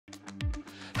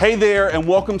Hey there, and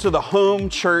welcome to the Home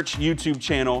Church YouTube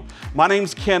channel. My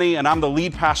name's Kenny, and I'm the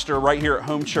lead pastor right here at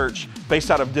Home Church,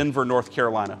 based out of Denver, North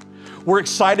Carolina. We're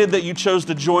excited that you chose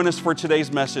to join us for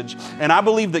today's message, and I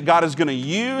believe that God is going to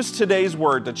use today's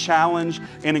word to challenge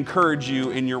and encourage you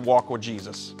in your walk with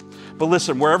Jesus. But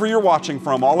listen, wherever you're watching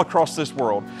from all across this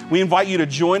world, we invite you to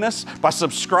join us by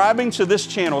subscribing to this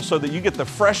channel so that you get the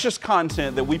freshest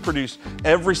content that we produce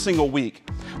every single week.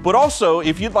 But also,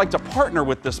 if you'd like to partner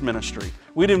with this ministry,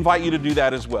 we'd invite you to do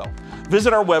that as well.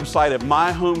 Visit our website at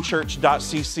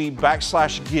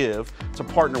myhomechurch.cc/give to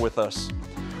partner with us.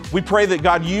 We pray that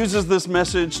God uses this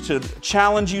message to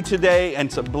challenge you today and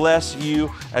to bless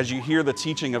you as you hear the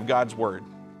teaching of God's word.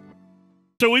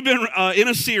 So we've been in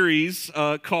a series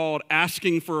called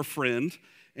Asking for a Friend.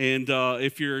 And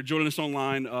if you're joining us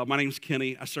online, my name's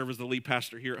Kenny. I serve as the lead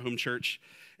pastor here at Home Church.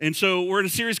 And so we're in a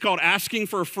series called Asking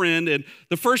for a Friend. And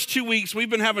the first 2 weeks, we've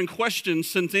been having questions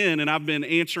sent in, and I've been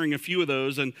answering a few of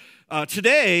those. And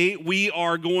today, we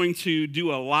are going to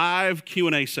do a live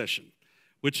Q&A session,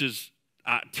 which is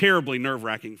terribly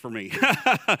nerve-wracking for me.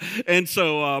 And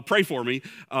so pray for me.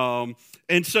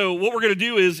 And so what we're going to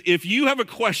do is, if you have a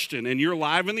question and you're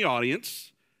live in the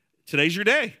audience, today's your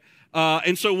day.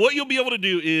 And so what you'll be able to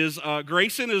do is,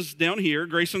 Grayson is down here.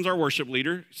 Grayson's our worship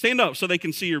leader. Stand up so they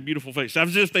can see your beautiful face,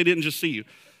 as if they didn't just see you.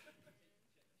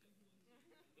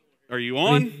 Are you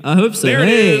on? I hope so. There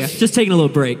hey, it is. Just taking a little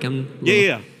break.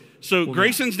 Yeah. So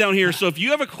Grayson's down here. So if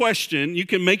you have a question, you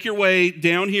can make your way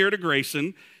down here to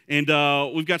Grayson. And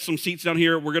we've got some seats down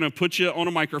here. We're going to put you on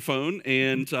a microphone.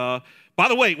 And by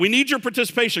the way, we need your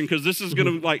participation because this is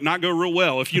going to not go real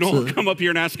well if you don't come up here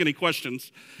and ask any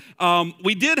questions.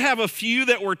 We did have a few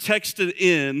that were texted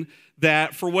in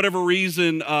that for whatever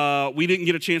reason we didn't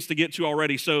get a chance to get to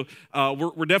already. So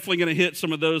we're definitely going to hit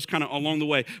some of those kind of along the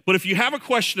way. But if you have a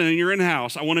question and you're in the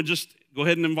house, I want to just go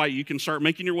ahead and invite you. You can start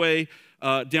making your way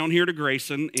down here to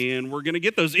Grayson, and we're going to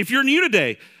get those. If you're new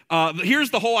today, here's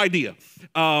the whole idea.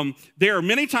 There are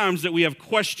many times that we have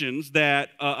questions that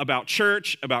about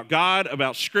church, about God,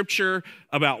 about Scripture,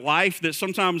 about life that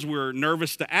sometimes we're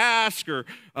nervous to ask, or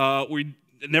we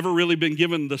never really been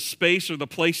given the space or the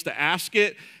place to ask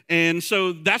it. And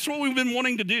so that's what we've been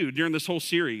wanting to do during this whole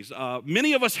series.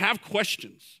 Many of us have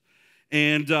questions.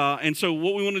 And so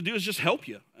what we want to do is just help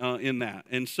you in that.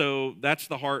 And so that's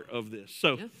the heart of this.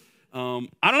 So I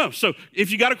don't know. So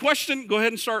if you got a question, go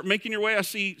ahead and start making your way. I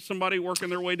see somebody working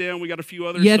their way down. We got a few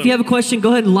others. Yeah, if you have a question,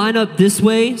 go ahead and line up this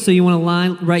way. So you want to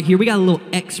line right here. We got a little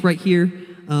X right here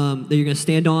that you're going to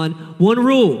stand on. One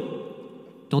rule,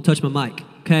 don't touch my mic,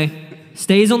 okay?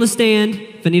 Stays on the stand.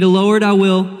 If I need to lower it, I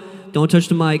will. Don't touch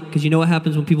the mic, because you know what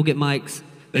happens when people get mics.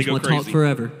 They just want to talk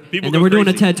forever. And then we're doing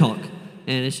a TED Talk,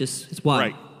 and it's wild.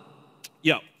 Right.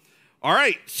 Yep. All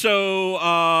right.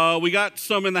 So we got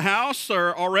some in the house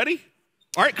already.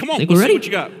 All right, come on. Let's see what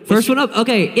you got. First one up.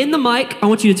 Okay, in the mic, I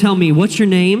want you to tell me what's your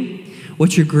name,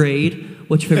 what's your grade,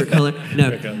 what's your favorite color.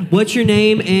 No. What's your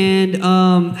name, and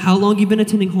how long you've been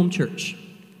attending Home Church?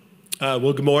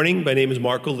 Well, good morning. My name is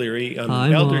Mark O'Leary. I'm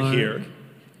an elder here.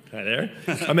 Hi there.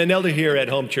 I'm an elder here at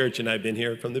Home Church, and I've been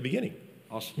here from the beginning.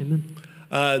 Awesome.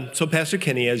 Amen. So, Pastor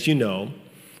Kenny, as you know,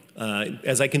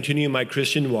 as I continue my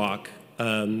Christian walk,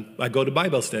 I go to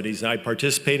Bible studies. I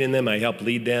participate in them. I help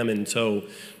lead them, and so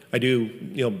I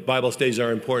do. Bible studies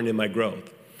are important in my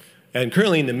growth. And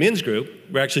currently in the men's group,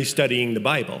 we're actually studying the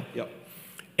Bible. Yep.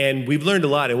 And we've learned a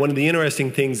lot. And one of the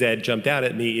interesting things that jumped out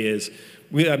at me is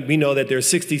we know that there are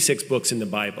 66 books in the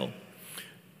Bible.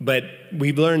 But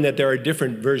we've learned that there are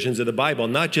different versions of the Bible,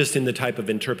 not just in the type of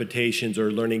interpretations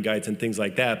or learning guides and things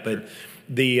like that, but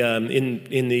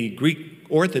in the Greek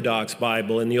Orthodox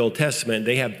Bible in the Old Testament,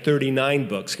 they have 39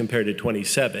 books compared to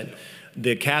 27.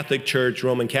 The Catholic Church,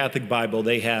 Roman Catholic Bible,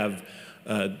 they have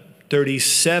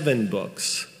 37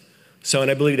 books. So, and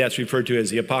I believe that's referred to as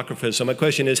the Apocrypha. So my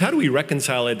question is, how do we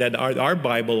reconcile it that our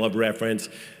Bible of reference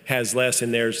has less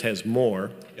and theirs has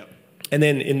more? Yep. And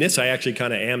then in this, I actually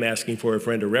kind of am asking for a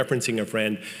friend or referencing a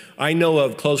friend. I know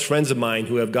of close friends of mine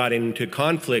who have got into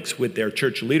conflicts with their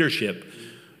church leadership.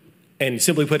 And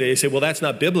simply put it, they say, well, that's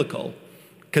not biblical.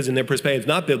 Because in their perspective, it's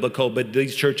not biblical, but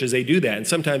these churches, they do that. And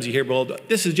sometimes you hear, well,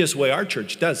 this is just the way our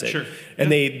church does it. Sure.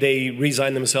 And they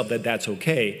resign themselves that that's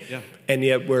okay. Yeah. And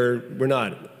yet we're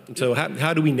not. So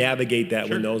how do we navigate that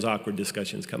when those awkward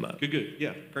discussions come up? Good.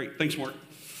 Yeah, great. Thanks, Mark.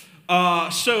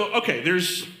 Okay,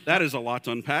 that is a lot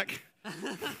to unpack.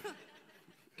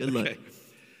 Good luck. Okay.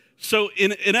 So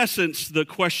in essence, the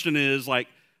question is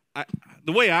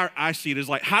the way I see it is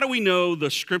how do we know the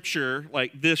scripture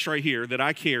like this right here that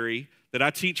I carry, that I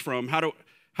teach from, how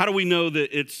do we know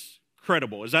that it's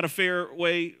credible. Is that a fair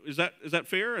way? Is that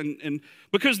fair? And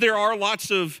because there are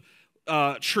lots of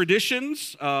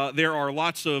traditions, there are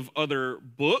lots of other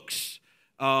books,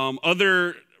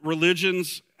 other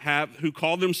religions who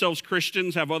call themselves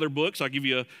Christians have other books. I'll give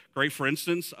you a great, for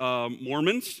instance,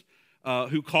 Mormons.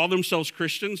 Who call themselves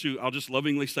Christians, who I'll just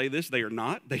lovingly say this, they are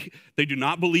not. They do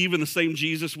not believe in the same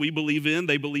Jesus we believe in.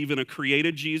 They believe in a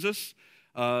created Jesus,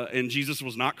 and Jesus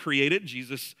was not created.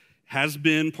 Jesus has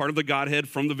been part of the Godhead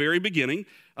from the very beginning.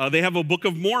 They have a Book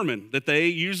of Mormon that they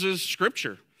use as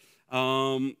scripture.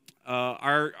 Our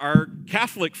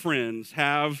Catholic friends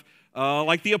have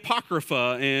like the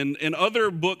Apocrypha and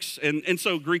other books, and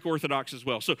so Greek Orthodox as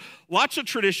well. So lots of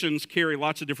traditions carry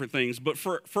lots of different things. But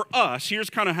for us, here's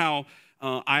kind of how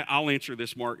I'll answer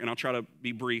this, Mark, and I'll try to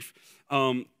be brief.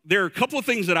 There are a couple of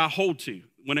things that I hold to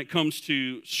when it comes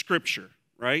to Scripture,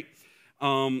 right?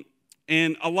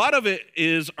 And a lot of it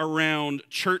is around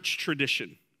church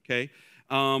tradition, okay?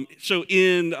 So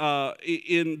in the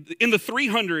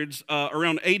 300s,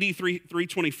 around AD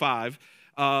 325,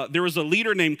 there was a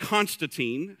leader named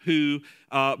Constantine who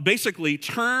basically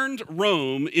turned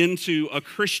Rome into a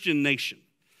Christian nation.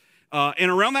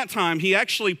 And around that time, he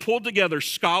actually pulled together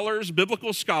scholars,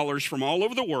 biblical scholars from all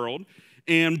over the world,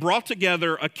 and brought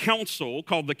together a council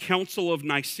called the Council of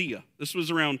Nicaea. This was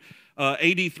around AD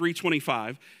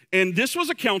 325. And this was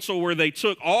a council where they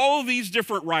took all of these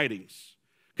different writings.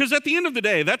 Because at the end of the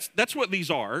day, that's what these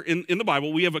are. In the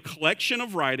Bible, we have a collection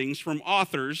of writings from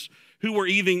authors who were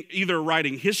either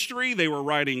writing history, they were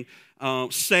writing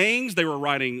sayings, they were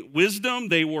writing wisdom,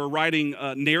 they were writing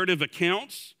narrative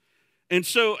accounts. And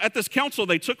so at this council,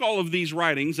 they took all of these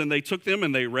writings and they took them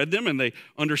and they read them and they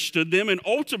understood them. And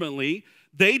ultimately,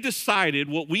 they decided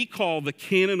what we call the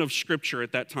canon of Scripture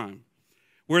at that time,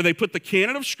 where they put the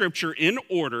canon of Scripture in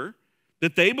order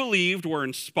that they believed were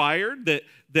inspired,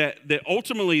 that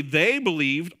ultimately they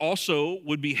believed also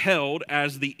would be held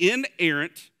as the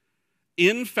inerrant,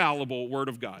 infallible Word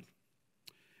of God.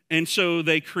 And so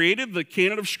they created the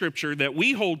canon of Scripture that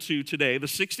we hold to today, the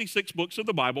 66 books of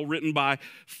the Bible written by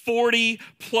 40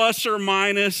 plus or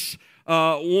minus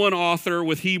one author.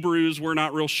 With Hebrews, we're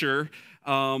not real sure.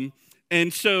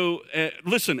 And so,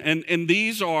 listen, and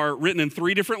these are written in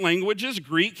 3 different languages,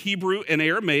 Greek, Hebrew, and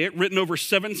Aramaic, written over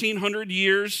 1,700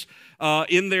 years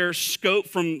in their scope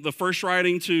from the first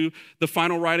writing to the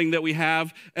final writing that we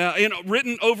have, and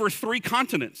written over 3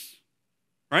 continents.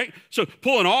 Right? So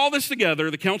pulling all this together,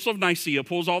 the Council of Nicaea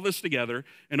pulls all this together,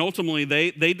 and ultimately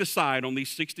they decide on these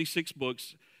 66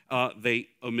 books. They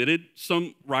omitted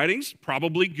some writings,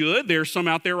 probably good. There's some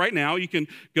out there right now. You can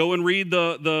go and read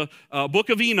the book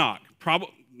of Enoch.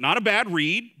 Not a bad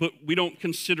read, but we don't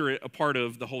consider it a part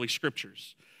of the Holy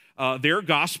Scriptures. There are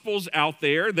gospels out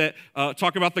there that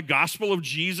talk about the gospel of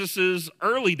Jesus's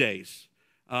early days.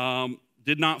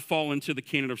 Did not fall into the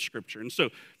canon of Scripture. And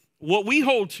so what we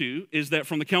hold to is that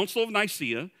from the Council of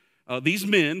Nicaea, these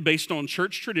men, based on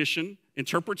church tradition,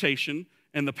 interpretation,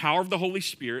 and the power of the Holy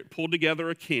Spirit, pulled together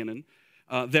a canon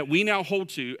that we now hold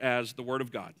to as the Word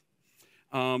of God.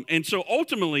 And so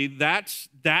ultimately, that's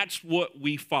what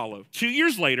we follow. 2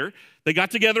 years later, they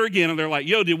got together again, and they're like,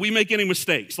 yo, did we make any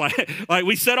mistakes? Like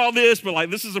we said all this, but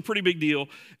like this is a pretty big deal.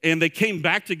 And they came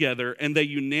back together, and they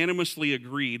unanimously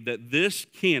agreed that this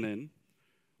canon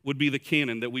would be the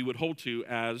canon that we would hold to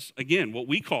as, again, what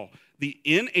we call the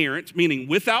inerrant, meaning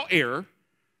without error,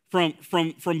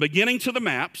 from beginning to the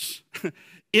maps,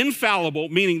 infallible,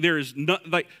 meaning there is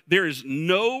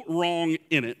no wrong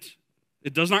in it.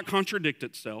 It does not contradict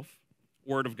itself,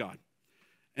 Word of God.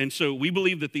 And so we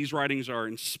believe that these writings are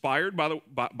inspired by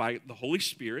the Holy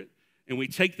Spirit, and we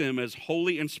take them as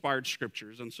holy, inspired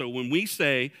scriptures. And so when we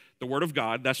say the Word of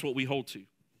God, that's what we hold to.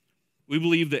 We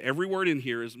believe that every word in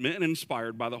here is meant and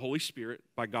inspired by the Holy Spirit,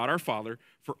 by God our Father,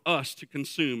 for us to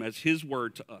consume as His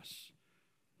Word to us.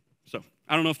 So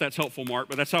I don't know if that's helpful, Mark,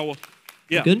 but that's how we'll,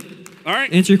 yeah. Good? All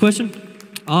right. Answer your question?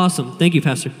 Awesome. Thank you,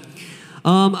 Pastor.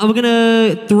 I'm going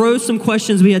to throw some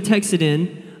questions we had texted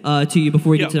in to you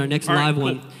before we get to our next live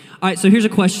one. Cool. All right, so here's a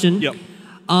question. Yep.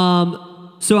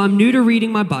 So I'm new to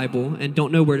reading my Bible and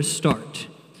don't know where to start.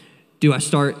 Do I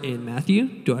start in Matthew?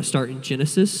 Do I start in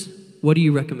Genesis? What do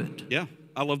you recommend? Yeah,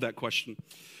 I love that question.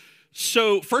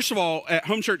 So first of all, at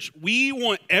Home Church, we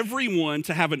want everyone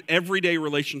to have an everyday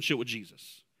relationship with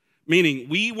Jesus. Meaning,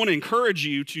 we want to encourage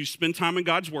you to spend time in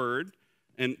God's Word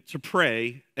and to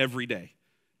pray every day.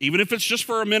 Even if it's just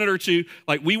for a minute or two,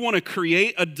 like we want to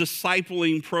create a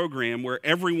discipling program where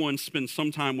everyone spends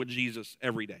some time with Jesus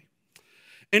every day.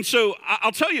 And so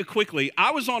I'll tell you quickly,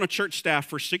 I was on a church staff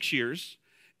for 6 years,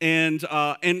 And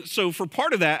so for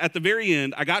part of that, at the very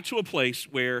end, I got to a place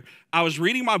where I was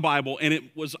reading my Bible, and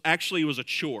it was a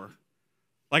chore.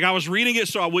 Like, I was reading it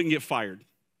so I wouldn't get fired.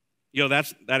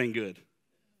 That ain't good.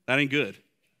 That ain't good.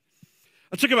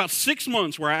 I took about 6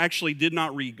 months where I actually did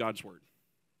not read God's word.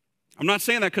 I'm not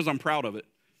saying that because I'm proud of it,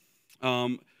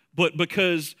 but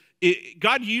because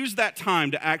God used that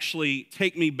time to actually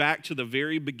take me back to the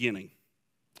very beginning.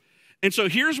 And so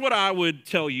here's what I would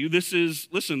tell you. This is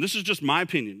just my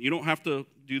opinion. You don't have to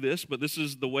do this, but this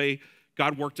is the way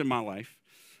God worked in my life.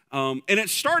 And it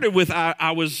started with,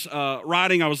 I was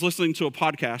listening to a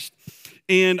podcast,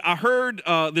 and I heard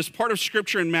this part of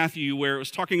scripture in Matthew where it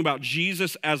was talking about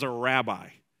Jesus as a rabbi.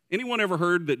 Anyone ever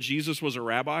heard that Jesus was a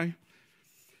rabbi?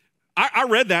 I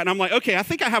read that, and I'm like, okay, I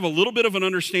think I have a little bit of an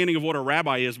understanding of what a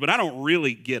rabbi is, but I don't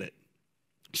really get it.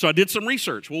 So I did some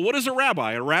research. Well, what is a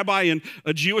rabbi? A rabbi in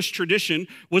a Jewish tradition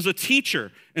was a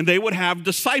teacher, and they would have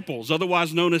disciples,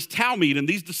 otherwise known as Talmud, and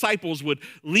these disciples would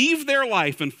leave their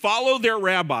life and follow their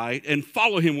rabbi and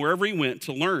follow him wherever he went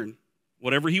to learn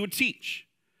whatever he would teach.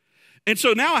 And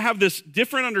so now I have this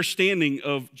different understanding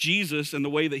of Jesus and the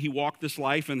way that he walked this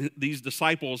life and these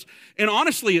disciples, and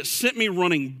honestly, it sent me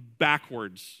running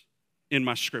backwards in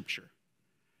my scripture.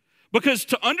 Because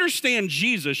to understand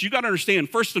Jesus, you got to understand,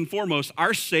 first and foremost,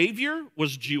 our Savior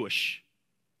was Jewish.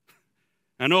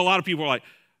 I know a lot of people are like,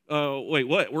 wait,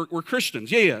 what? We're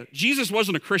Christians. Yeah. Jesus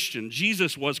wasn't a Christian.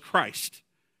 Jesus was Christ.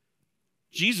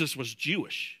 Jesus was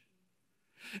Jewish.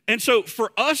 And so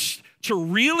for us to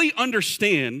really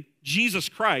understand Jesus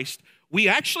Christ, we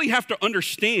actually have to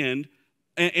understand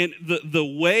and the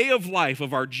way of life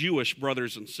of our Jewish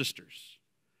brothers and sisters.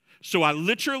 So I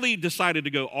literally decided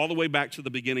to go all the way back to the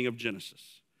beginning of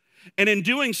Genesis. And in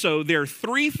doing so, there are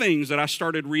 3 things that I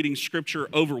started reading scripture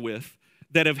over with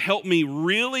that have helped me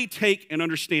really take and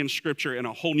understand scripture in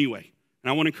a whole new way. And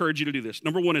I want to encourage you to do this.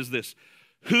 Number 1 is this.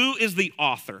 Who is the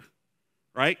author?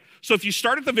 Right? So if you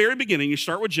start at the very beginning, you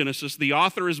start with Genesis, the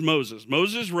author is Moses.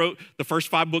 Moses wrote the first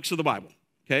 5 books of the Bible,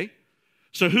 okay?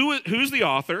 So who's the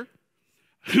author?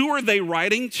 Who are they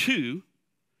writing to?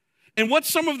 And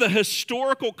what's some of the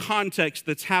historical context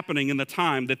that's happening in the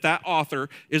time that that author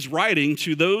is writing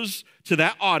to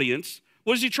that audience?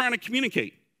 What is he trying to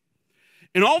communicate?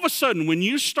 And all of a sudden, when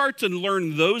you start to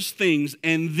learn those things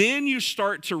and then you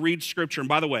start to read scripture, and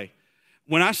by the way,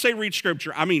 when I say read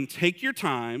scripture, I mean take your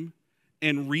time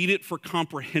and read it for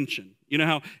comprehension. You know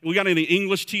how we got any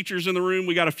English teachers in the room?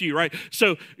 We got a few, right?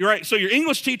 So you're right. So your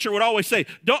English teacher would always say,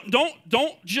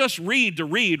 don't just read to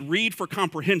read for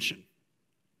comprehension.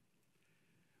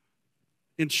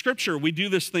 In scripture, we do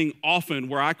this thing often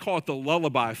where I call it the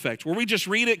lullaby effect, where we just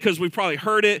read it because we probably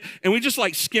heard it and we just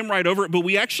like skim right over it, but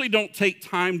we actually don't take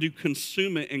time to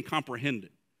consume it and comprehend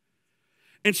it.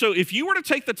 And so if you were to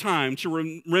take the time to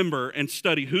remember and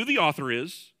study who the author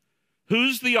is,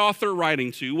 who's the author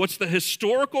writing to, what's the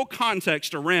historical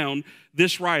context around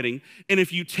this writing, and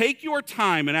if you take your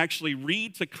time and actually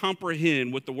read to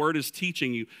comprehend what the word is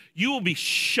teaching you, you will be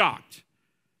shocked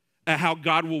at how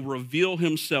God will reveal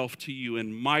himself to you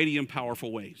in mighty and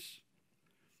powerful ways.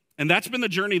 And that's been the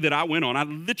journey that I went on. I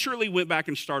literally went back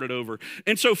and started over.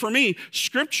 And so for me,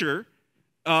 scripture,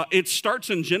 it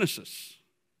starts in Genesis.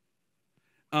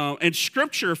 And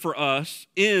scripture for us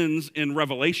ends in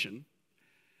Revelation.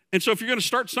 And so if you're going to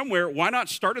start somewhere, why not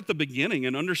start at the beginning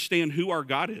and understand who our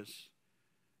God is?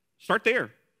 Start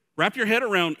there. Wrap your head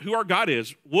around who our God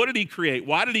is. What did he create?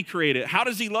 Why did he create it? How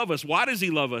does he love us? Why does he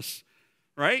love us?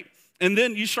 Right? And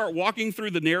then you start walking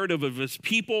through the narrative of his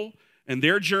people and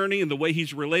their journey and the way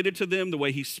he's related to them, the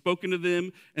way he's spoken to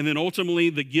them, and then ultimately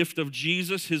the gift of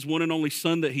Jesus, his one and only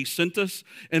son that he sent us,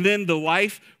 and then the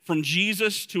life from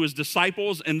Jesus to his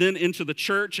disciples and then into the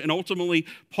church, and ultimately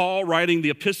Paul writing the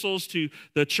epistles to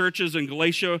the churches in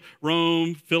Galatia,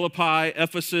 Rome, Philippi,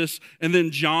 Ephesus, and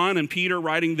then John and Peter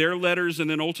writing their letters, and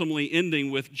then ultimately ending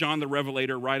with John the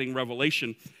Revelator writing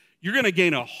Revelation. You're going to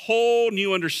gain a whole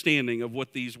new understanding of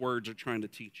what these words are trying to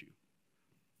teach you.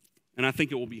 And I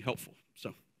think it will be helpful.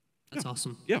 So that's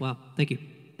awesome. Yeah. Wow. Thank you.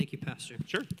 Thank you, Pastor.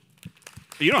 Sure.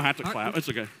 You don't have to clap. It's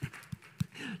okay.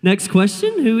 Next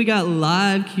question. Who we got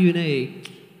live Q&A?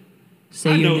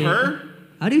 Say I your know name. her.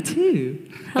 I do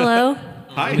too. Hello.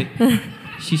 Hi.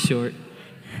 She's short.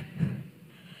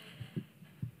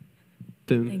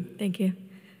 Boom. Thank you.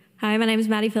 Hi, my name is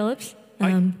Maddie Phillips.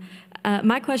 Hi.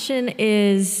 My question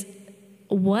is,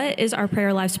 what is our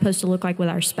prayer life supposed to look like with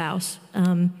our spouse?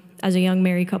 As a young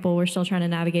married couple, we're still trying to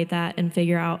navigate that and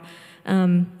figure out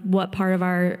what part of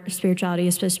our spirituality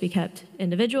is supposed to be kept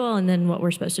individual and then what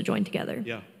we're supposed to join together.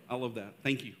 Yeah, I love that.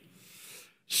 Thank you.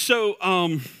 So,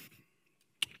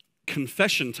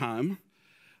 confession time.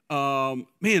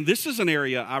 man, this is an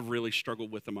area I've really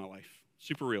struggled with in my life.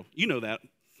 Super real. You know that.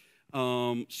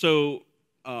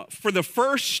 For the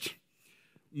first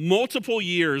multiple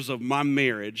years of my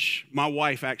marriage, my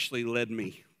wife actually led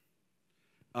me.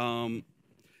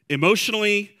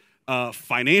 Emotionally,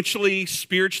 financially,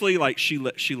 spiritually, like she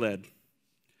led.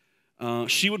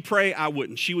 She would pray, I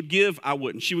wouldn't. She would give, I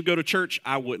wouldn't. She would go to church,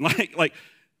 I wouldn't. Like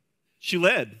she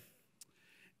led.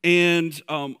 And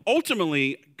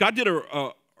ultimately, God did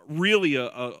a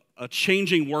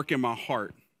changing work in my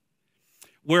heart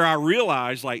where I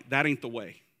realized, like, that ain't the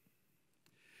way.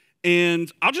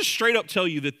 And I'll just straight up tell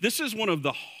you that this is one of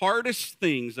the hardest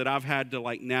things that I've had to,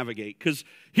 like, navigate. Because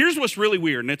here's what's really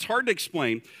weird, and it's hard to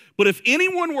explain, but if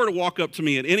anyone were to walk up to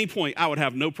me at any point, I would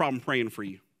have no problem praying for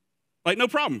you. Like, no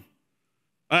problem.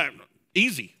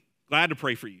 Easy. Glad to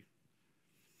pray for you.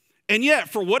 And yet,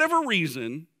 for whatever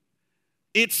reason,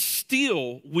 it's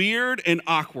still weird and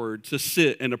awkward to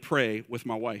sit and to pray with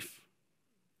my wife.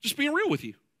 Just being real with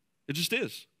you. It just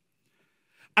is.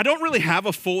 I don't really have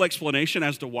a full explanation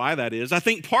as to why that is. I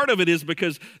think part of it is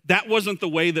because that wasn't the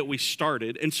way that we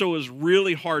started, and so it was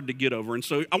really hard to get over. And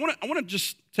so I want to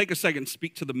just take a second and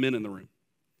speak to the men in the room.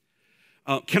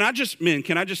 Can I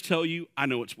just tell you, I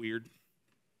know it's weird.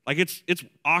 Like, it's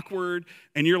awkward,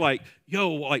 and you're like,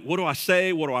 yo, like, what do I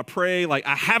say? What do I pray? Like,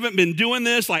 I haven't been doing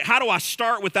this. Like, how do I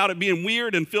start without it being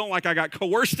weird and feeling like I got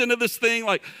coerced into this thing?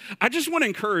 Like, I just want to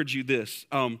encourage you this.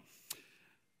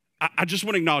 I just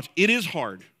want to acknowledge it is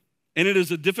hard, and it is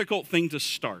a difficult thing to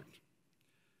start.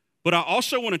 But I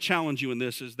also want to challenge you in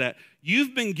this, is that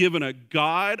you've been given a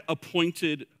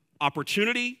God-appointed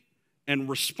opportunity and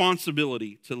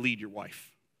responsibility to lead your wife.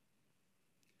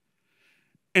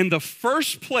 And the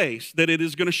first place that it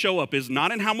is going to show up is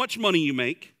not in how much money you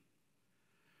make,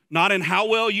 not in how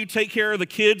well you take care of the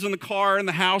kids and the car and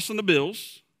the house and the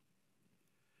bills,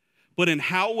 but in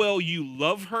how well you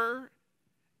love her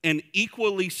and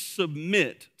equally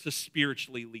submit to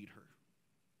spiritually lead her.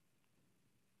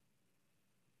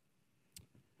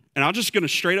 And I'm just going to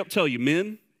straight up tell you,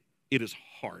 men, it is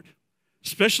hard,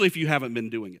 especially if you haven't been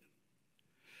doing it.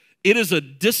 It is a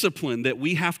discipline that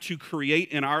we have to create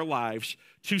in our lives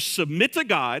to submit to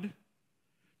God,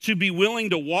 to be willing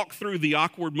to walk through the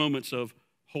awkward moments of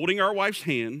holding our wife's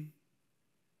hand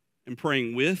and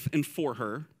praying with and for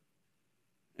her,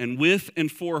 and with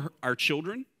and for our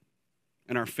children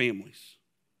and our families.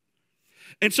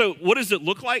 And so what does it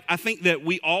look like? I think that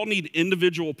we all need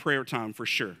individual prayer time for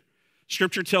sure.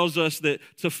 Scripture tells us that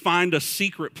to find a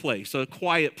secret place, a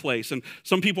quiet place. And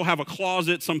some people have a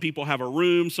closet, some people have a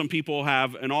room, some people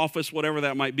have an office, whatever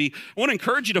that might be. I want to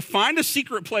encourage you to find a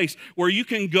secret place where you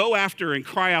can go after and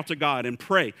cry out to God and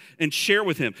pray and share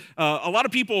with Him. A lot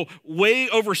of people way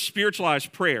over spiritualize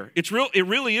prayer. It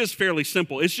really is fairly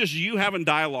simple. It's just you having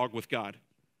dialogue with God.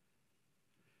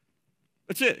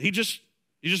 That's it. He just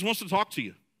wants to talk to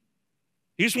you.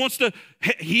 He just wants to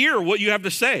hear what you have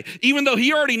to say. Even though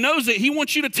He already knows it, He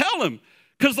wants you to tell Him.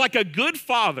 Because like a good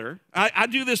father, I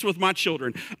do this with my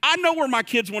children. I know where my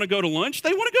kids want to go to lunch.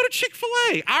 They want to go to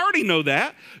Chick-fil-A. I already know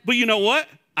that. But you know what?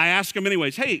 I ask them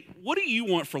anyways, hey, what do you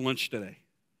want for lunch today?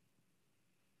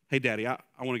 Hey, Daddy, I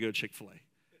want to go to Chick-fil-A.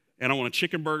 And I want a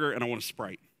chicken burger and I want a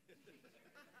Sprite.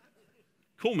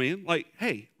 Cool, man. Like,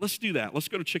 hey, let's do that. Let's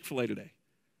go to Chick-fil-A today.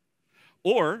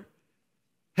 Or,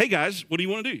 hey guys, what do you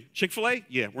want to do? Chick-fil-A?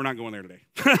 Yeah, we're not going there today.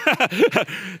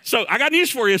 So I got news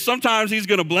for you. Sometimes He's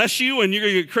going to bless you and you're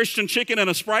going to get Christian chicken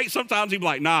and a Sprite. Sometimes He'll be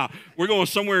like, nah, we're going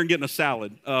somewhere and getting a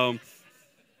salad. But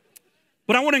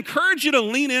I want to encourage you to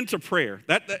lean into prayer.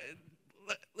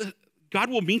 God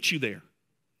will meet you there.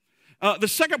 The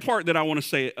second part that I want to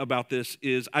say about this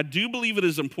is I do believe it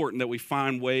is important that we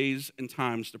find ways and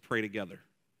times to pray together.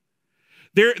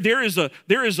 There is a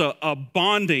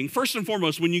bonding. First and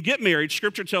foremost, when you get married,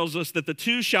 Scripture tells us that the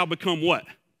two shall become what?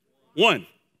 One.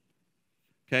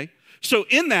 Okay? So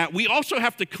in that, we also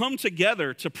have to come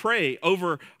together to pray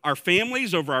over our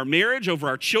families, over our marriage, over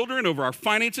our children, over our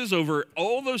finances, over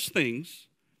all those things.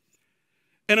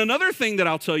 And another thing that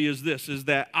I'll tell you is this, is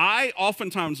that I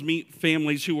oftentimes meet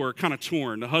families who are kind of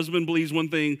torn. The husband believes one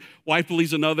thing, wife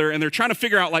believes another, and they're trying to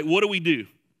figure out, like, what do we do?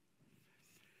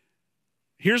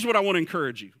 Here's what I want to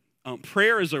encourage you.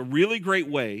 Prayer is a really great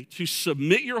way to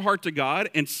submit your heart to God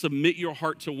and submit your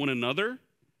heart to one another.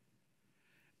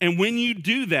 And when you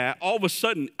do that, all of a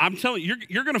sudden, I'm telling you,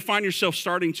 you're going to find yourself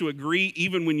starting to agree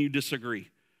even when you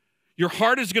disagree. Your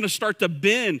heart is going to start to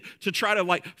bend to try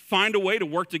to find a way to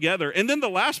work together. And then the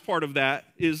last part of that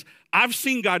is I've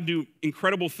seen God do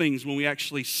incredible things when we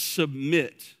actually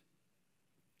submit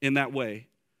in that way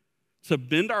to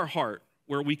bend our heart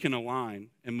where we can align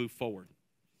and move forward.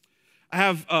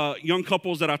 have young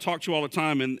couples that I talk to all the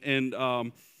time,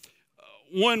 and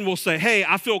one will say, hey,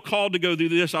 I feel called to go do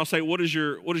this. I'll say, what does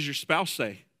your spouse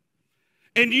say?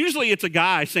 And usually it's a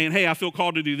guy saying, hey, I feel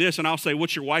called to do this. And I'll say,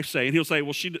 what's your wife say? And he'll say,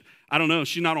 well, I don't know.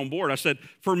 She's not on board. I said,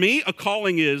 for me, a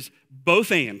calling is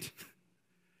both and.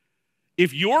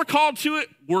 If you're called to it,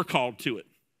 we're called to it.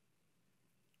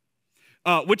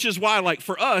 Which is why, like,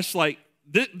 for us, like,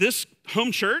 this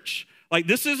home church, like,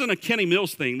 this isn't a Kenny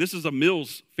Mills thing. This is a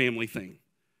Mills family thing.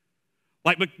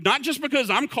 Like, but not just because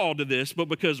I'm called to this, but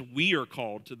because we are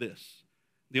called to this.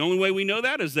 The only way we know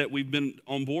that is that we've been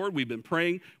on board, we've been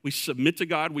praying, we submit to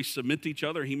God, we submit to each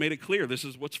other. He made it clear this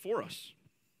is what's for us.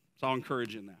 So I'll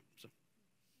encourage you in that. So,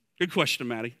 good question,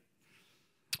 Maddie.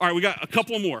 All right, we got a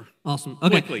couple more. Awesome.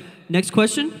 Okay. Quickly. Next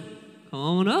question. Come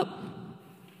on up.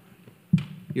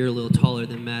 You're a little taller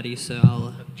than Maddie, so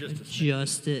I'll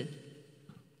adjust it.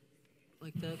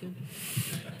 Like that, good?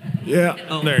 Yeah.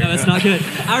 Oh, no, that's not good.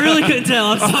 I really couldn't tell.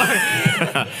 I'm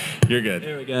sorry. You're good.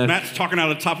 There we go. Matt's talking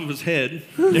out of the top of his head.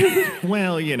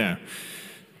 Well, you know.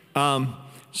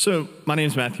 So my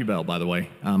name's Matthew Bell, by the way.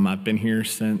 I've been here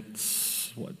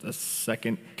since, the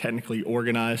second technically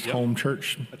organized home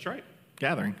church That's right.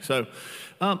 gathering. So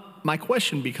my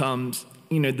question becomes,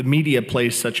 the media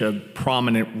plays such a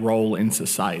prominent role in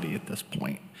society at this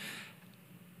point.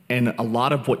 And a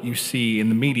lot of what you see in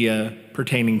the media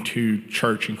pertaining to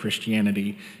church and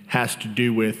Christianity has to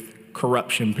do with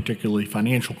corruption, particularly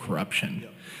financial corruption.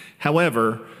 Yep.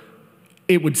 However,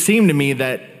 it would seem to me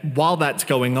that while that's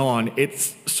going on,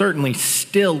 it's certainly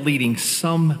still leading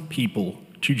some people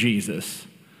to Jesus,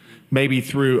 maybe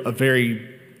through a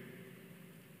very,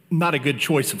 not a good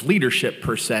choice of leadership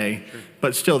per se,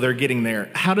 but still they're getting there.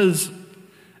 How does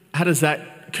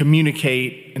that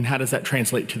communicate and how does that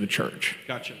translate to the church?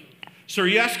 Gotcha. So are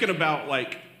you asking about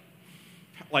like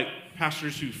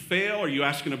pastors who fail? Are you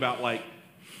asking about like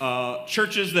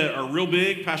churches that are real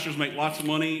big, pastors make lots of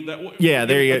money? Yeah,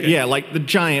 there you go. Okay. Yeah, like the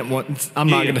giant ones. I'm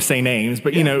not going to say names,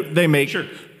 but they make,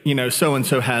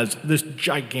 so-and-so has this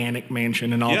gigantic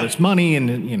mansion and all this money and,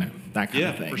 that kind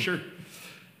of thing. Yeah, for sure.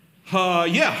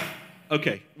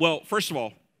 Okay. Well, first of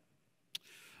all,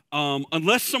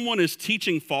 unless someone is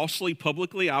teaching falsely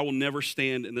publicly, I will never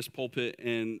stand in this pulpit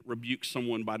and rebuke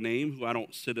someone by name who I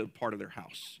don't sit at a part of their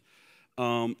house.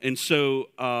 And so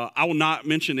I will not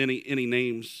mention any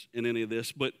names in any of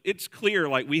this, but it's clear,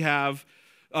 like we have,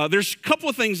 there's a couple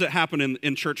of things that happen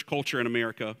in church culture in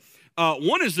America.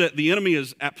 One is that the enemy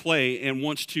is at play and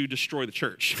wants to destroy the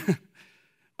church.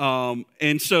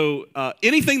 And so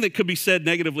anything that could be said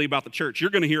negatively about the church, you're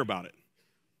going to hear about it,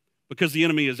 because the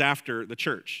enemy is after the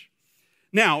church.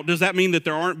 Now, does that mean that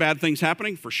there aren't bad things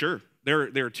happening? For sure.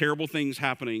 There are terrible things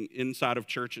happening inside of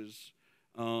churches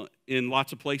in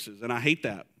lots of places, and I hate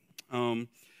that.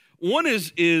 One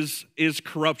is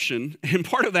corruption, and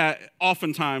part of that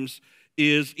oftentimes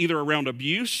is either around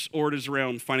abuse or it is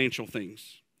around financial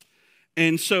things.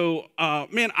 And so,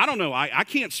 man, I don't know. I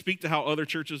can't speak to how other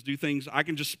churches do things. I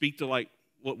can just speak to like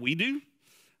what we do.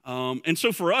 And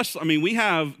so for us, I mean, we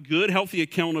have good, healthy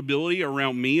accountability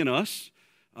around me and us.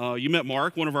 You met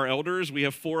Mark, one of our elders. We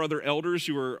have 4 other elders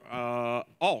who are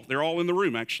they're all in the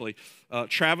room, actually.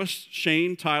 Travis,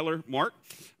 Shane, Tyler, Mark.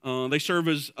 They serve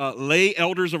as lay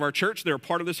elders of our church. They're a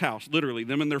part of this house, literally.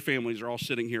 Them and their families are all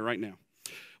sitting here right now.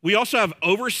 We also have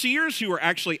overseers who are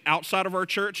actually outside of our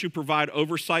church who provide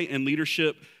oversight and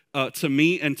leadership to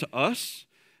me and to us.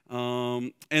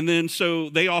 And then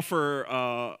so they offer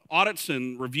audits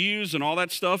and reviews and all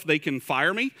that stuff. They can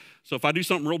fire me. So if I do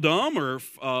something real dumb or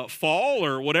fall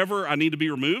or whatever, I need to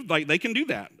be removed, like they can do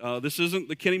that. This isn't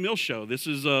the Kenny Mills show. This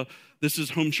is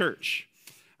home church.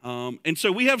 And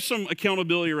so we have some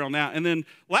accountability around that. And then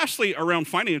lastly, around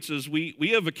finances,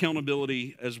 we have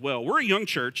accountability as well. We're a young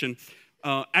church, and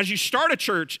as you start a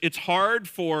church, it's hard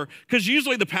because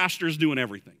usually the pastor is doing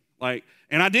everything.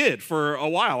 And I did for a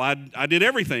while. I did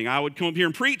everything. I would come up here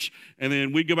and preach, and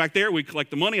then we'd go back there, we'd collect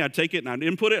the money, I'd take it and I'd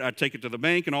input it, I'd take it to the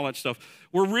bank and all that stuff.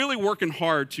 We're really working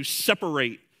hard to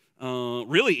separate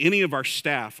really any of our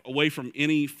staff away from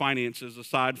any finances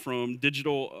aside from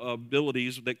digital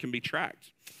abilities that can be tracked.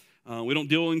 We don't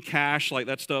deal in cash like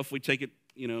that stuff. We take it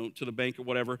to the bank or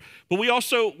whatever. But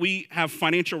we have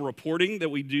financial reporting that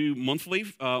we do monthly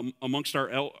amongst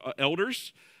our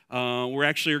elders. We're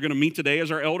actually going to meet today as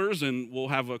our elders, and we'll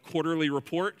have a quarterly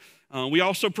report. We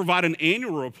also provide an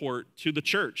annual report to the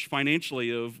church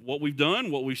financially of what we've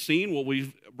done, what we've seen, what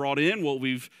we've brought in, what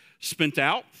we've spent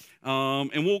out.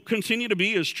 And we'll continue to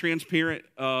be as transparent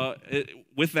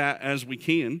with that as we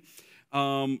can.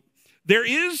 There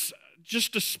is,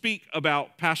 just to speak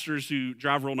about pastors who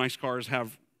drive real nice cars,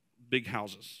 have big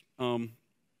houses.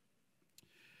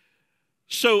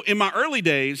 So in my early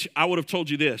days, I would have told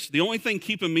you this. The only thing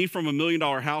keeping me from $1 million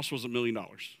house was $1 million.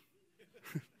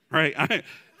 Right?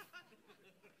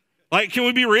 Like, can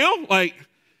we be real? Like,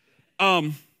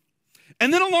 and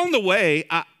then along the way,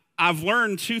 I've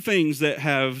learned two things that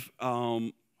have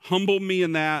humbled me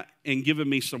in that and given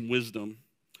me some wisdom.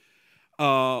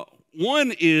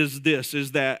 One is this,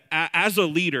 is that as a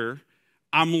leader,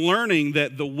 I'm learning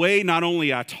that the way not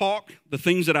only I talk, the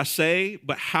things that I say,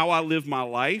 but how I live my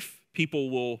life, people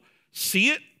will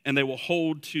see it and they will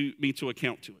hold me to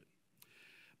account to it.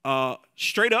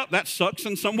 Straight up, that sucks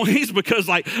in some ways because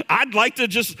like I'd like to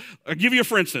just give you a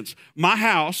for instance. My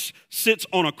house sits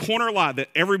on a corner lot that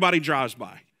everybody drives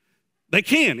by. They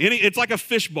can. It's like a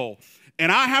fishbowl.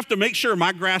 And I have to make sure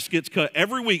my grass gets cut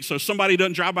every week so somebody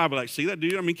doesn't drive by and be like, see that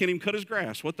dude? I mean, can't even cut his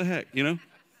grass. What the heck, you know?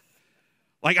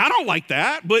 Like, I don't like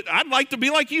that, but I'd like to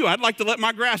be like you. I'd like to let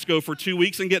my grass go for 2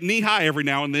 weeks and get knee-high every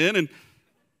now and then.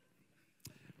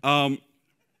 And,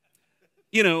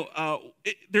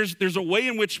 there's a way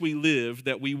in which we live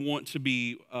that we want to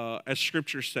be, as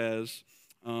Scripture says,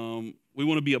 we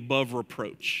want to be above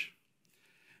reproach.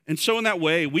 And so in that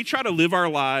way, we try to live our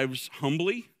lives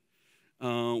humbly.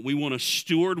 We want to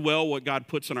steward well what God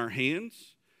puts in our hands.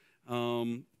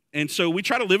 And so we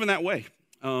try to live in that way.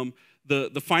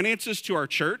 The finances to our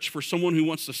church, for someone who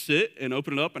wants to sit and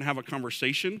open it up and have a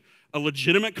conversation, a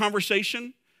legitimate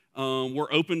conversation,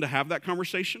 we're open to have that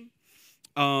conversation.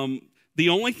 The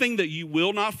only thing that you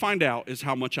will not find out is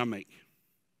how much I make.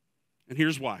 And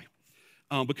here's why.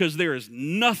 Because there is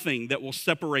nothing that will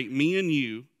separate me and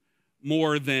you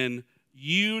more than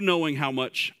you knowing how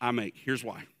much I make. Here's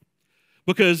why.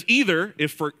 Because either,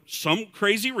 if for some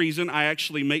crazy reason I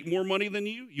actually make more money than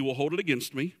you will hold it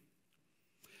against me.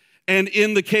 And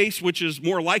in the case, which is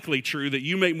more likely true, that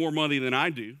you make more money than I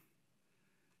do,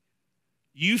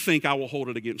 you think I will hold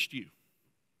it against you.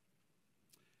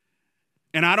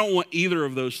 And I don't want either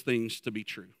of those things to be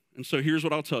true. And so here's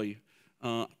what I'll tell you.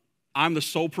 I'm the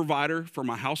sole provider for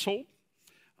my household.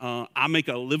 I make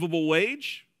a livable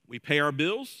wage. We pay our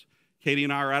bills. Katie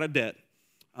and I are out of debt.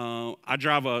 I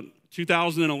drive a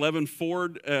 2011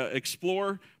 Ford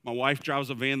Explorer. My wife drives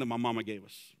a van that my mama gave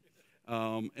us.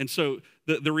 And so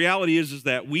the reality is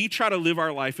that we try to live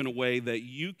our life in a way that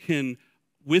you can,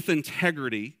 with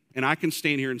integrity, and I can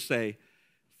stand here and say,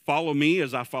 follow me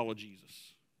as I follow Jesus.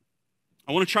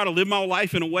 I want to try to live my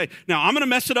life in a way. Now, I'm going to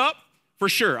mess it up for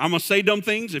sure. I'm going to say dumb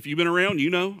things. If you've been around, you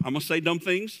know I'm going to say dumb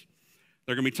things.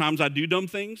 There are going to be times I do dumb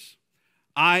things.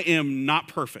 I am not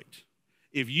perfect.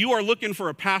 If you are looking for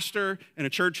a pastor in a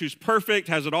church who's perfect,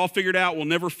 has it all figured out, will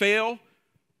never fail,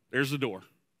 there's the door.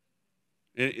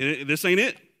 This ain't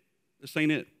it. This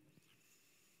ain't it.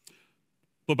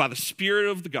 But by the Spirit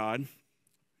of the God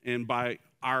and by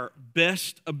our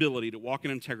best ability to walk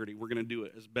in integrity, we're going to do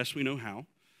it as best we know how.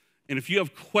 And if you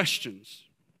have questions,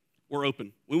 we're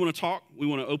open. We want to talk. We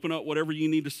want to open up whatever you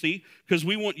need to see because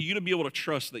we want you to be able to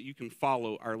trust that you can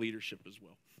follow our leadership as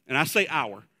well. And I say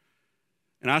our.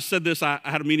 And I said this, I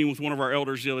had a meeting with one of our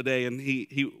elders the other day, and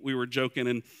we were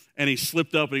joking, and he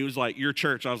slipped up, and he was like, your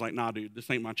church. I was like, nah, dude, this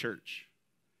ain't my church.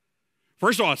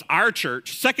 First of all, it's our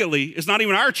church. Secondly, it's not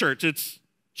even our church. It's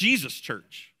Jesus'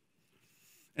 church.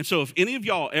 And so if any of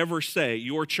y'all ever say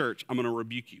your church, I'm going to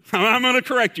rebuke you. I'm going to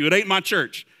correct you. It ain't my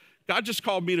church. God just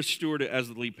called me to steward it as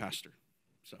the lead pastor.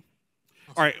 So,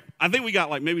 all right, I think we got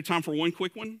like maybe time for one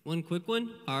quick one. One quick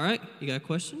one. All right, you got a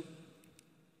question?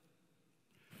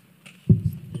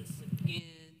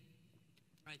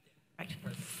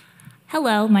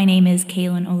 Hello, my name is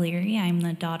Kaylin O'Leary. I'm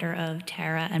the daughter of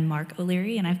Tara and Mark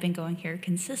O'Leary, and I've been going here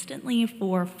consistently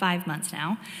for 5 months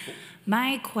now.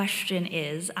 My question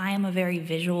is, I am a very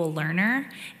visual learner,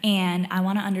 and I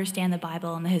want to understand the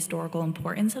Bible and the historical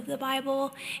importance of the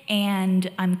Bible, and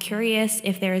I'm curious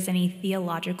if there is any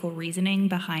theological reasoning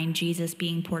behind Jesus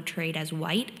being portrayed as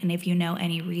white, and if you know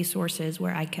any resources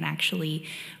where I can actually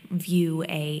view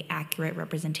an accurate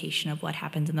representation of what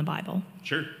happens in the Bible.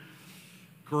 Sure.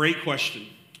 Great question.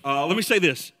 Let me say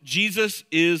this. Jesus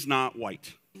is not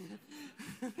white.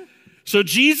 So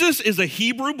Jesus is a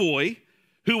Hebrew boy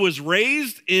who was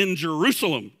raised in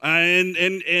Jerusalem and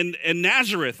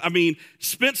Nazareth. I mean,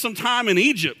 spent some time in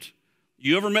Egypt.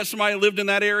 You ever met somebody who lived in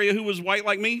that area who was white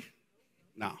like me?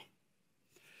 No.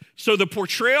 So the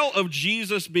portrayal of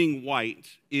Jesus being white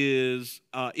is,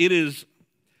 oh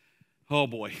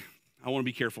boy, I want to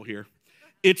be careful here.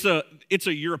 It's a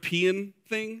European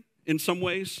thing in some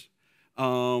ways.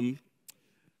 Honestly,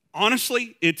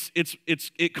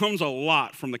 it comes a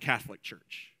lot from the Catholic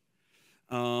Church.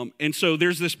 And so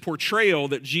there's this portrayal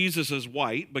that Jesus is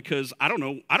white because I don't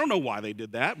know why they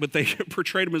did that, but they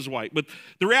portrayed him as white. But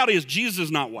the reality is Jesus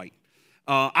is not white.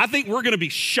 I think we're going to be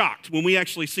shocked when we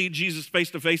actually see Jesus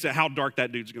face to face at how dark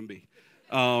that dude's going to be.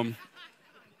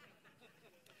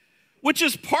 Which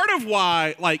is part of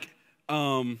why,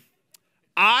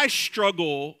 I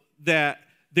struggle that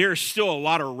there's still a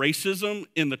lot of racism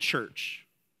in the church.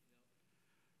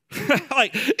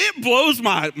 It blows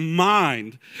my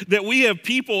mind that we have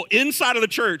people inside of the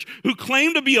church who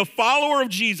claim to be a follower of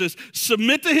Jesus,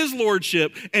 submit to his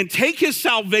lordship, and take his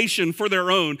salvation for their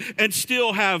own, and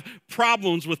still have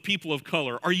problems with people of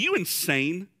color. Are you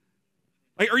insane?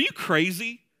 Are you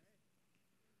crazy?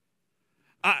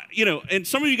 And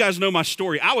some of you guys know my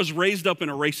story. I was raised up in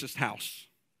a racist house.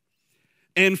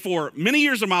 And for many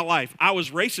years of my life, I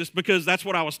was racist because that's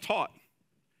what I was taught.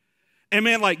 And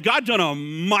man, God done a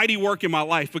mighty work in my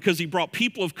life because he brought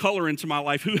people of color into my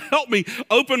life who helped me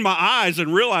open my eyes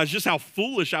and realize just how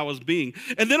foolish I was being.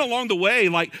 And then along the way,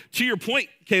 to your point,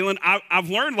 Kaylin, I've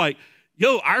learned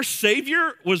our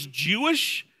Savior was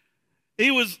Jewish.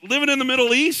 He was living in the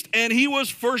Middle East, and he was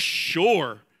for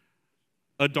sure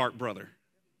a dark brother.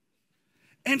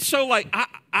 And so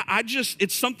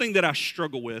it's something that I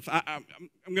struggle with. I'm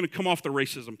going to come off the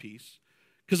racism piece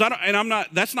because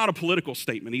that's not a political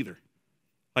statement either.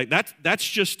 That's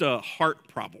just a heart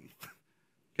problem,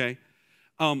 okay?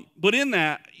 But in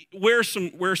that, where's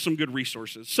some good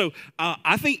resources? So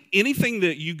I think anything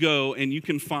that you go and you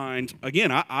can find,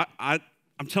 again,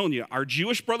 I'm telling you, our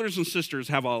Jewish brothers and sisters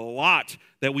have a lot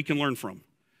that we can learn from.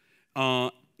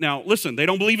 Now, listen, they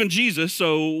don't believe in Jesus,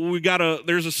 so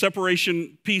there's a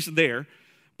separation piece there.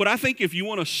 But I think if you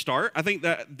want to start, I think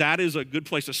that is a good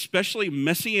place, especially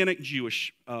Messianic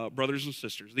Jewish brothers and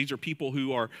sisters. These are people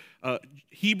who are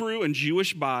Hebrew and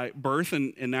Jewish by birth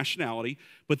and nationality,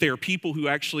 but they are people who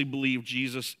actually believe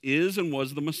Jesus is and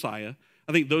was the Messiah.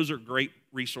 I think those are great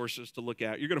resources to look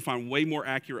at. You're going to find way more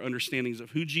accurate understandings of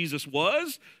who Jesus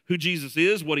was, who Jesus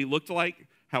is, what he looked like,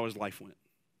 how his life went.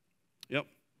 Yep.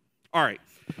 All right.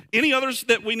 Any others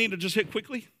that we need to just hit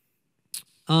quickly?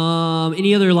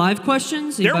 Any other live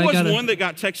questions? There was one that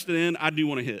got texted in I do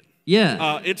want to hit.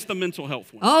 Yeah. It's the mental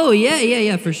health one. Oh,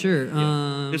 yeah, for sure.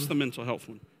 Yeah, it's the mental health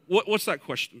one. What's that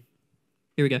question?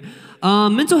 Here we go.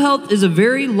 Mental health is a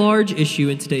very large issue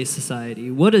in today's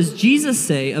society. What does Jesus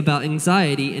say about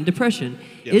anxiety and depression?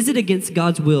 Yeah. Is it against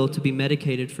God's will to be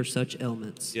medicated for such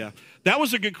ailments? Yeah, that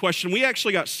was a good question. We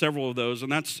actually got several of those,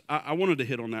 and I wanted to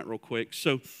hit on that real quick.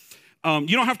 So you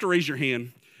don't have to raise your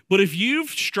hand. But if you've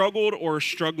struggled or are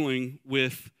struggling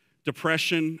with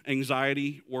depression,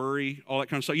 anxiety, worry, all that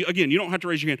kind of stuff, again, you don't have to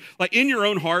raise your hand. In your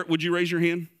own heart, would you raise your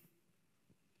hand?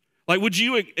 Would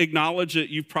you acknowledge that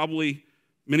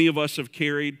many of us have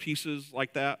carried pieces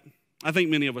like that? I think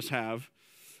many of us have.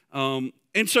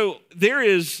 And so there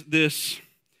is this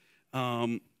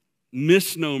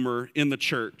misnomer in the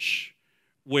church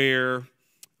where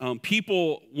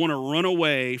people want to run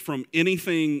away from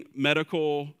anything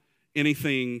medical,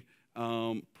 anything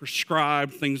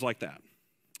prescribed, things like that.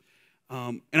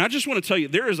 And I just want to tell you,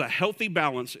 there is a healthy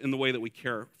balance in the way that we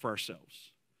care for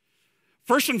ourselves.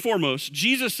 First and foremost,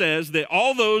 Jesus says that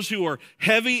all those who are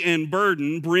heavy and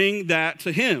burdened, bring that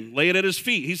to him, lay it at his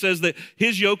feet. He says that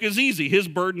his yoke is easy, his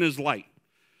burden is light.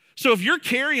 So if you're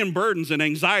carrying burdens and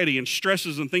anxiety and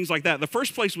stresses and things like that, the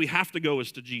first place we have to go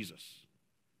is to Jesus.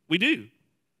 We do.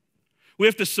 We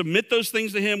have to submit those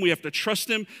things to him. We have to trust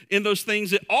him in those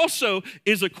things. It also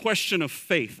is a question of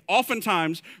faith.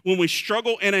 Oftentimes, when we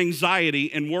struggle in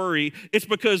anxiety and worry, it's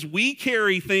because we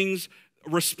carry things,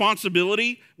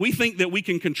 responsibility, we think that we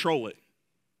can control it.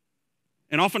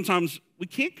 And oftentimes, we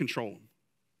can't control them.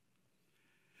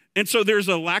 And so there's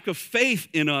a lack of faith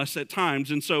in us at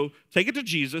times. And so take it to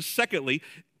Jesus. Secondly,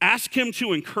 ask him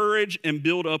to encourage and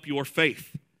build up your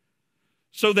faith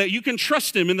so that you can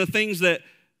trust him in the things that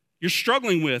you're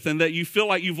struggling with and that you feel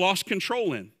like you've lost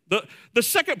control in. The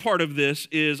second part of this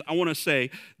is I want to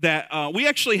say that we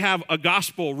actually have a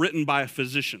gospel written by a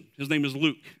physician. His name is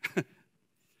Luke.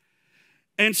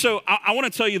 And so I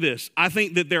want to tell you this. I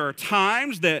think that there are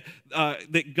times that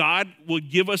God will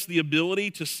give us the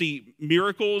ability to see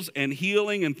miracles and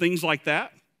healing and things like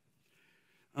that.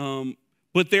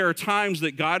 But there are times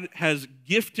that God has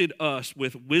gifted us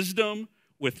with wisdom,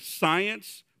 with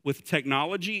science, with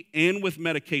technology, and with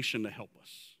medication to help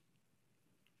us.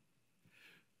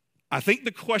 I think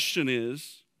the question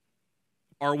is,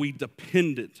 are we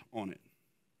dependent on it?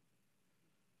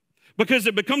 Because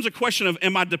it becomes a question of,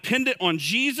 am I dependent on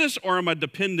Jesus or am I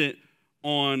dependent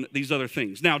on these other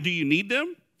things? Now, do you need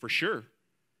them? For sure.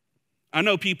 I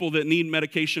know people that need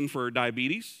medication for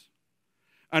diabetes.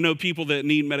 I know people that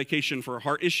need medication for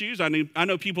heart issues. I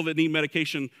know people that need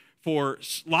medication for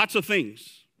lots of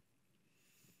things.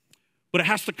 but it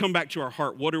has to come back to our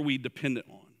heart. What are we dependent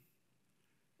on?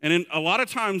 And a lot of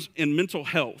times in mental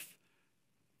health,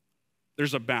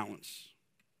 there's a balance.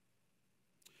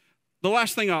 The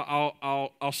last thing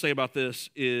I'll say about this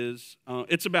is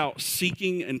it's about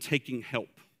seeking and taking help.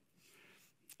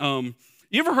 You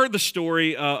ever heard the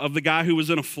story of the guy who was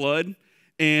in a flood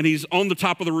and he's on the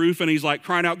top of the roof and he's like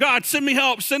crying out, God, send me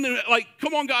help, send me, like,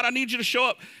 come on, God, I need you to show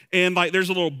up. And like there's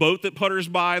a little boat that putters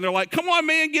by and they're like, come on,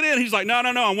 man, get in. He's like, no,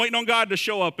 I'm waiting on God to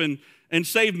show up and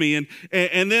save me.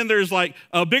 And then there's like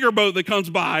a bigger boat that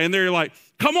comes by and they're like,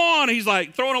 come on. He's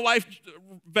like throwing a life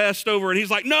vest over and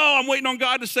he's like, no, I'm waiting on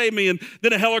God to save me. And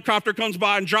then a helicopter comes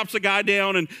by and drops the guy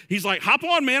down and he's like, hop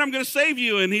on, man, I'm going to save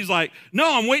you. And he's like,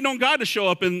 no, I'm waiting on God to show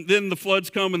up. And then the floods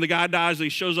come and the guy dies and he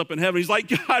shows up in heaven. He's like,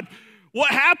 God,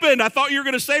 what happened? I thought you were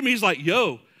going to save me. He's like,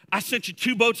 yo, I sent you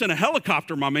 2 boats and a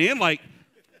helicopter, my man. Like,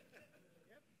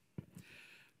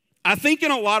 I think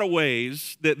in a lot of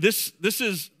ways that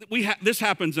this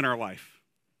happens in our life.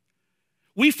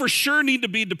 We for sure need to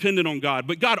be dependent on God,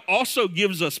 but God also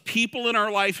gives us people in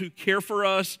our life who care for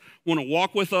us, want to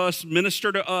walk with us,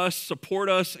 minister to us, support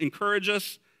us, encourage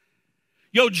us.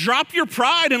 Yo, drop your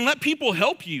pride and let people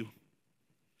help you.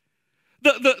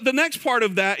 The next part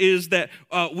of that is that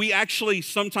we actually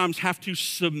sometimes have to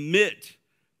submit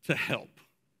to help.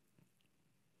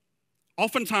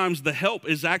 Oftentimes the help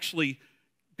is actually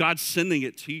God sending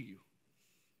it to you.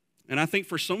 And I think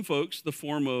for some folks, the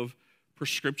form of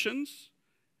prescriptions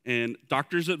and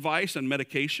doctor's advice and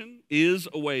medication is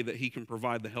a way that he can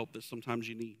provide the help that sometimes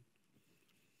you need.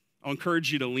 I'll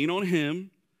encourage you to lean on him,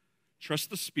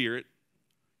 trust the Spirit.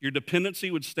 Your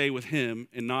dependency would stay with him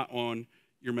and not on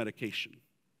your medication.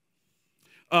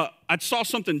 I saw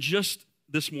something just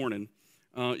this morning.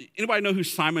 Anybody know who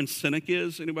Simon Sinek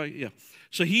is? Anybody? Yeah.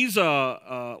 So he's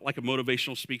like a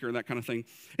motivational speaker and that kind of thing.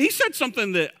 He said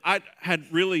something that I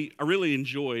really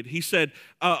enjoyed. He said,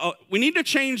 we need to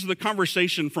change the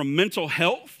conversation from mental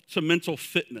health to mental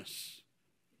fitness.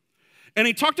 And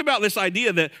he talked about this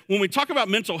idea that when we talk about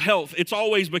mental health, it's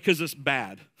always because it's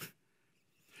bad.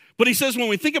 But he says when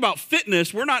we think about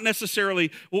fitness, we're not necessarily,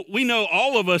 we know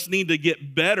all of us need to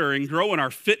get better and grow in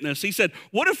our fitness. He said,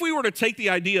 what if we were to take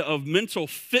the idea of mental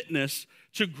fitness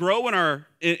to grow in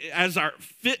as our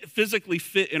physically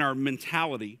fit in our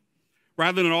mentality,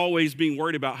 rather than always being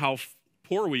worried about how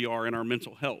poor we are in our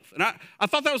mental health. And I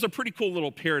thought that was a pretty cool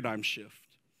little paradigm shift.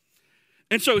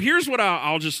 And so here's what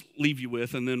I'll just leave you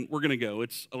with, and then we're going to go.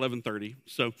 It's 11:30.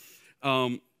 So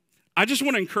I just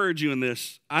want to encourage you in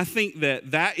this. I think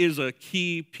that is a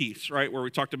key piece, right, where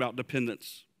we talked about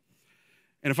dependence.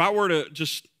 And if I were to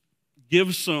just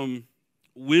give some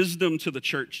wisdom to the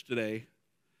church today,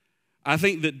 I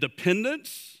think that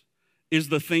dependence is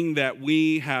the thing that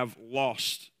we have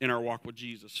lost in our walk with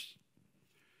Jesus.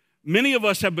 Many of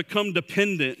us have become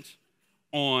dependent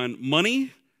on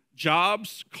money,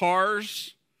 jobs,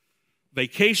 cars,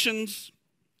 vacations,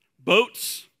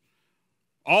 boats,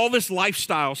 all this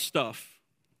lifestyle stuff.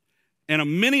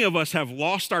 And many of us have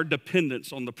lost our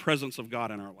dependence on the presence of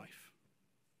God in our life.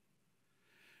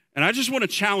 And I just want to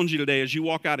challenge you today as you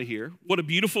walk out of here. What a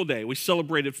beautiful day. We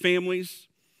celebrated families.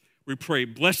 We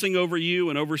prayed blessing over you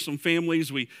and over some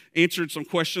families. We answered some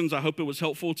questions. I hope it was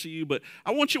helpful to you. But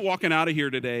I want you walking out of here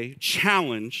today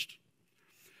challenged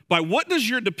by what does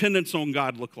your dependence on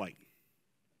God look like?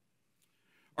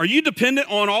 Are you dependent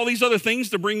on all these other things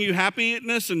to bring you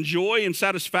happiness and joy and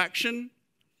satisfaction?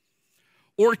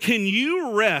 Or can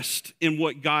you rest in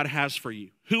what God has for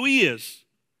you, who he is,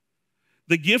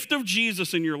 the gift of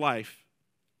Jesus in your life,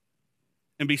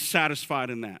 and be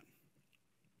satisfied in that?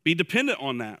 Be dependent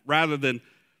on that rather than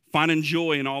finding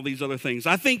joy in all these other things.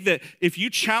 I think that if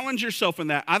you challenge yourself in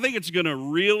that, I think it's going to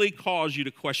really cause you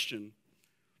to question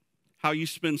how you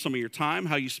spend some of your time,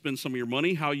 how you spend some of your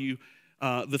money, how you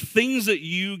the things that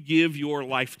you give your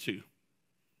life to.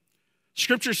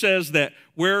 Scripture says that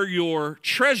where your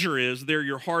treasure is, there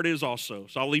your heart is also.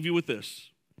 So I'll leave you with this.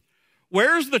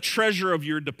 Where's the treasure of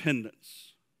your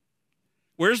dependence?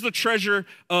 Where's the treasure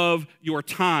of your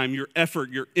time, your effort,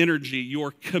 your energy,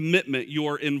 your commitment,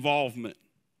 your involvement?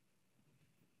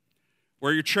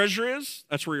 Where your treasure is,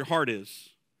 that's where your heart is.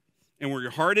 And where your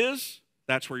heart is,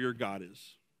 that's where your God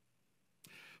is.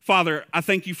 Father, I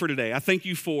thank you for today. I thank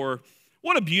you for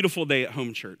what a beautiful day at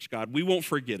Home Church, God. We won't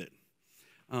forget it.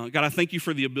 God, I thank you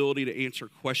for the ability to answer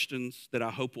questions that I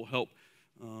hope will help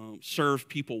serve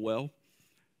people well.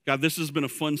 God, this has been a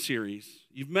fun series.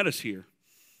 You've met us here.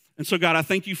 And so, God, I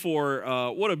thank you for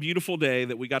what a beautiful day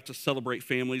that we got to celebrate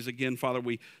families. Again, Father,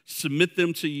 we submit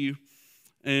them to you.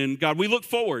 And, God, we look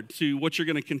forward to what you're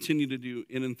going to continue to do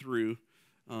in and through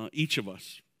each of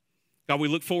us. God, we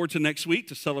look forward to next week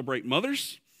to celebrate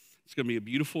mothers. It's going to be a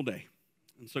beautiful day.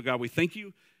 And so, God, we thank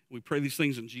you. We pray these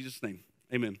things in Jesus' name.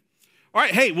 Amen. All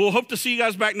right, hey, we'll hope to see you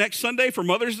guys back next Sunday for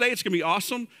Mother's Day. It's going to be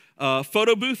awesome.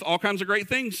 Photo booth, all kinds of great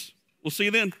things. We'll see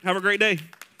you then. Have a great day.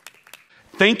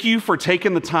 Thank you for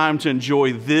taking the time to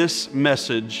enjoy this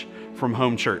message from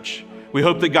Home Church. We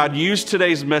hope that God used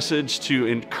today's message to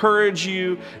encourage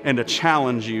you and to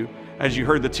challenge you as you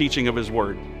heard the teaching of His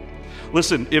Word.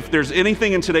 Listen, if there's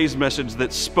anything in today's message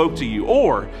that spoke to you,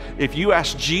 or if you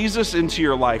asked Jesus into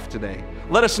your life today,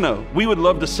 let us know. We would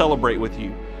love to celebrate with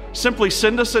you. Simply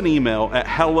send us an email at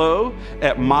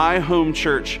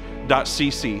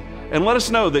hello@myhomechurch.cc and let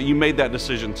us know that you made that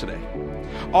decision today.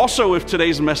 Also, if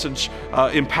today's message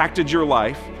impacted your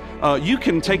life, you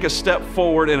can take a step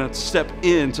forward and a step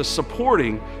into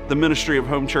supporting the ministry of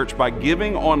Home Church by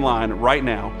giving online right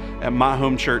now at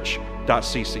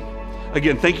myhomechurch.cc.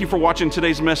 Again, thank you for watching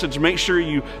today's message. Make sure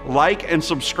you like and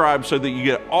subscribe so that you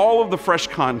get all of the fresh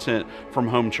content from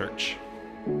Home Church.